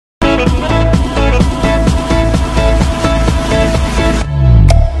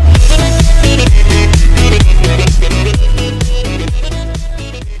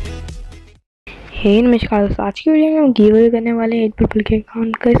हे नमस्कार दोस्तों, आज की वीडियो में हम गिव अवे करने वाले हैं 8 पीपल के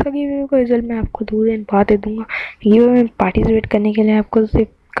अकाउंट का। इसका गिव अवे का रिजल्ट मैं आपको 2 दिन बाद दे दूंगा। गिव अवे में पार्टिसिपेट करने के लिए आपको सिर्फ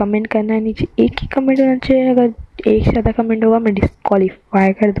कमेंट करना है, नीचे एक ही कमेंट होना चाहिए। अगर एक से ज़्यादा कमेंट होगा मैं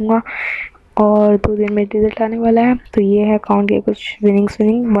डिस्क्वालीफाई कर दूंगा। और 2 दिन में रिजल्ट आने वाला है। तो ये है अकाउंट के कुछ विनिंग्स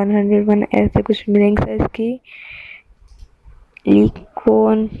 101 ऐसे कुछ विनिंग्स है इसकी।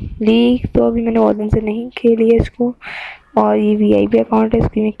 लीग तो अभी मैंने बहुत दिन से नहीं खेली है इसको। और ये VIP अकाउंट है,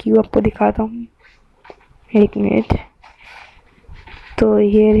 इसकी मैं क्यू आपको दिखाता हूँ, 1 मिनट। तो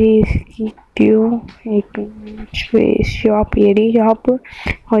ये रही इसकी क्यू, एक शॉप, ये रही शॉप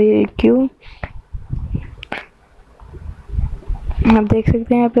और ये क्यू। आप देख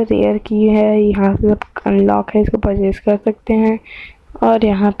सकते हैं यहाँ पे रेयर की है, यहाँ से सब अनलॉक है, इसको परचेज कर सकते हैं। और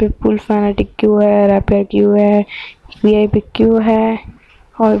यहाँ पे फुल फैनेटिक क्यू है, रैपियर क्यू है, VIP क्यू है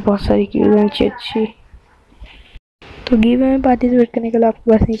और बहुत सारी क्यू हैं अच्छी। तो गिव में पार्टिसिपेट करने के लिए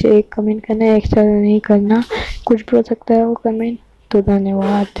आपको बस नीचे एक कमेंट करना है, एक्स्ट्रा नहीं करना। कुछ भी हो सकता है वो कमेंट। तो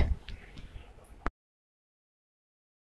धन्यवाद।